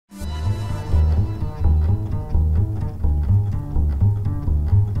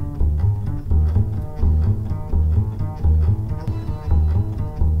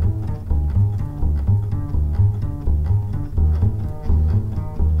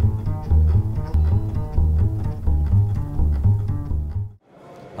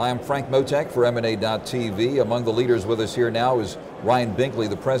Hi, I'm Frank Mottek for MandA.TV. Among the leaders with us here now is Ryan Binkley,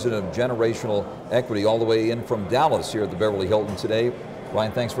 the president of Generational Equity, all the way in from Dallas here at the Beverly Hilton today.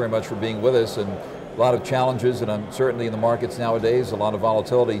 Ryan, thanks very much for being with us. And a lot of challenges and uncertainty in the markets nowadays, a lot of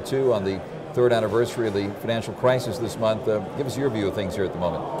volatility too on the third anniversary of the financial crisis this month. Give us your view of things here at the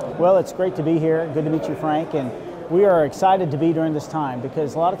moment. Well, it's great to be here. Good to meet you, Frank. And we are excited to be during this time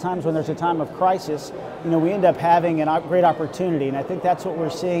because a lot of times when there's a time of crisis, we end up having a great opportunity. And I think that's what we're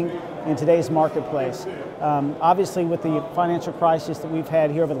seeing in today's marketplace. Obviously, with the financial crisis that we've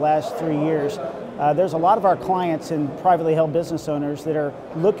had here over the last 3 years, there's a lot of our clients and privately held business owners that are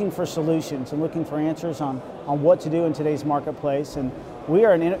looking for solutions and looking for answers on what to do in today's marketplace. And we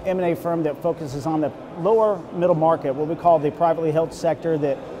are an M&A firm that focuses on the lower middle market, what we call the privately held sector,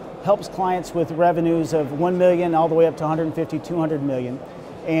 that helps clients with revenues of $1 million all the way up to $150, $200 million.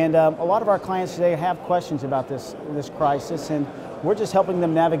 And a lot of our clients today have questions about this crisis, and we're just helping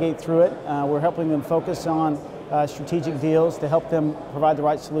them navigate through it. We're helping them focus on strategic deals to help them provide the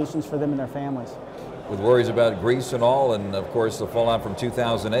right solutions for them and their families. With worries about Greece and all, and of course the fallout from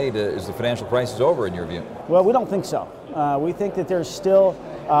 2008, is the financial crisis over in your view? Well, we don't think so. We think that there's still,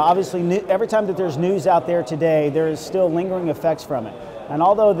 obviously, every time that there's news out there today, there is still lingering effects from it. And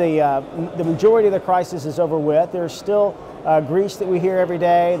although the majority of the crisis is over with, there's still Greece that we hear every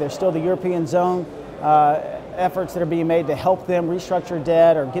day. There's still the European zone efforts that are being made to help them restructure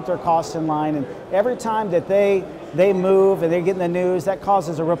debt or get their costs in line. And every time that they move and they get in the news, that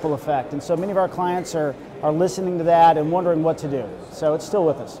causes a ripple effect. And so many of our clients are listening to that and wondering what to do. So it's still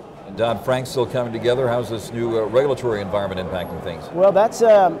with us. Dodd-Frank's still coming together. How's this new regulatory environment impacting things? Well, that's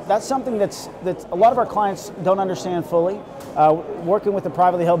something that's a lot of our clients don't understand fully. Working with the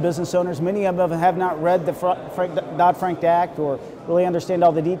privately held business owners, many of them have not read the Dodd-Frank Act or really understand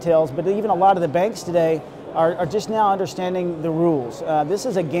all the details, but even a lot of the banks today are just now understanding the rules. This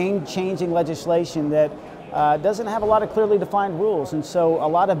is a game-changing legislation that doesn't have a lot of clearly defined rules, and so a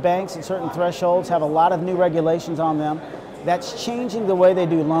lot of banks at certain thresholds have a lot of new regulations on them. That's changing the way they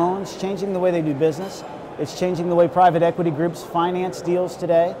do loans, changing the way they do business. It's changing the way private equity groups finance deals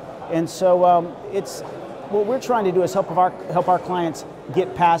today. And so what we're trying to do is help our clients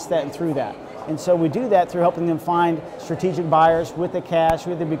get past that and through that. And so we do that through helping them find strategic buyers with the cash,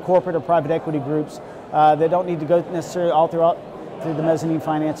 whether it be corporate or private equity groups that don't need to go necessarily all through the mezzanine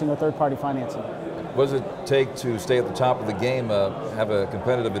financing or third-party financing. What does it take to stay at the top of the game, have a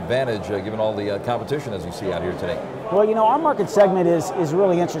competitive advantage given all the competition as you see out here today? Well, our market segment is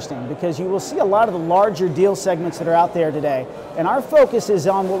really interesting because you will see a lot of the larger deal segments that are out there today. And our focus is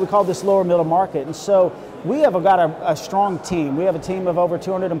on what we call this lower middle market. And so we have got a strong team. We have a team of over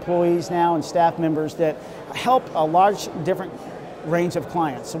 200 employees now and staff members that help a large different range of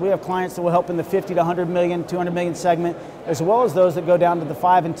clients. So we have clients that will help in the 50 to 100 million, 200 million segment, as well as those that go down to the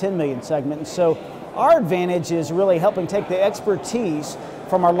 5 and 10 million segment. And so our advantage is really helping take the expertise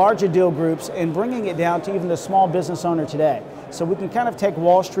from our larger deal groups and bringing it down to even the small business owner today. So we can kind of take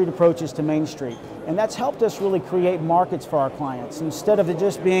Wall Street approaches to Main Street. And that's helped us really create markets for our clients. Instead of it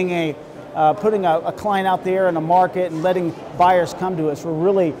just being putting a client out there in a market and letting buyers come to us, we're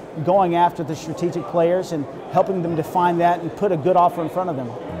really going after the strategic players and helping them define that and put a good offer in front of them.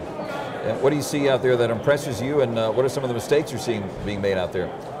 What do you see out there that impresses you, and what are some of the mistakes you're seeing being made out there?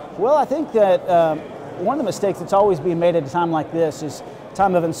 Well, I think that one of the mistakes that's always being made at a time like this is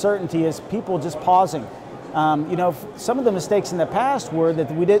time of uncertainty is people just pausing. Some of the mistakes in the past were that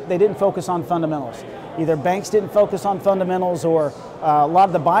they didn't focus on fundamentals. Either banks didn't focus on fundamentals or a lot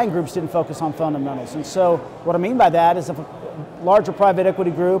of the buying groups didn't focus on fundamentals. And so what I mean by that is if a larger private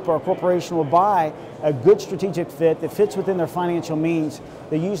equity group or a corporation will buy a good strategic fit that fits within their financial means,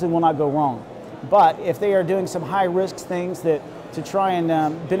 they usually will not go wrong. But if they are doing some high risk things to try and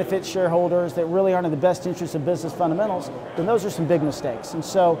benefit shareholders that really aren't in the best interest of business fundamentals, then those are some big mistakes. And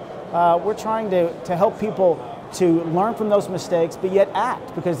so we're trying to help people to learn from those mistakes, but yet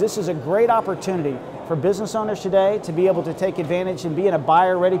act, because this is a great opportunity for business owners today to be able to take advantage and be in a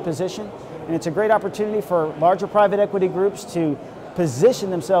buyer-ready position. And it's a great opportunity for larger private equity groups to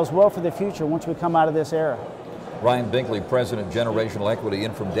position themselves well for the future once we come out of this era. Ryan Binkley, President of Generational Equity,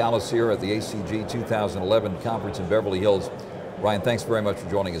 in from Dallas here at the ACG 2011 conference in Beverly Hills. Ryan, thanks very much for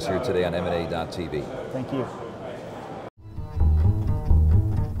joining us here today on MandA.TV. Thank you.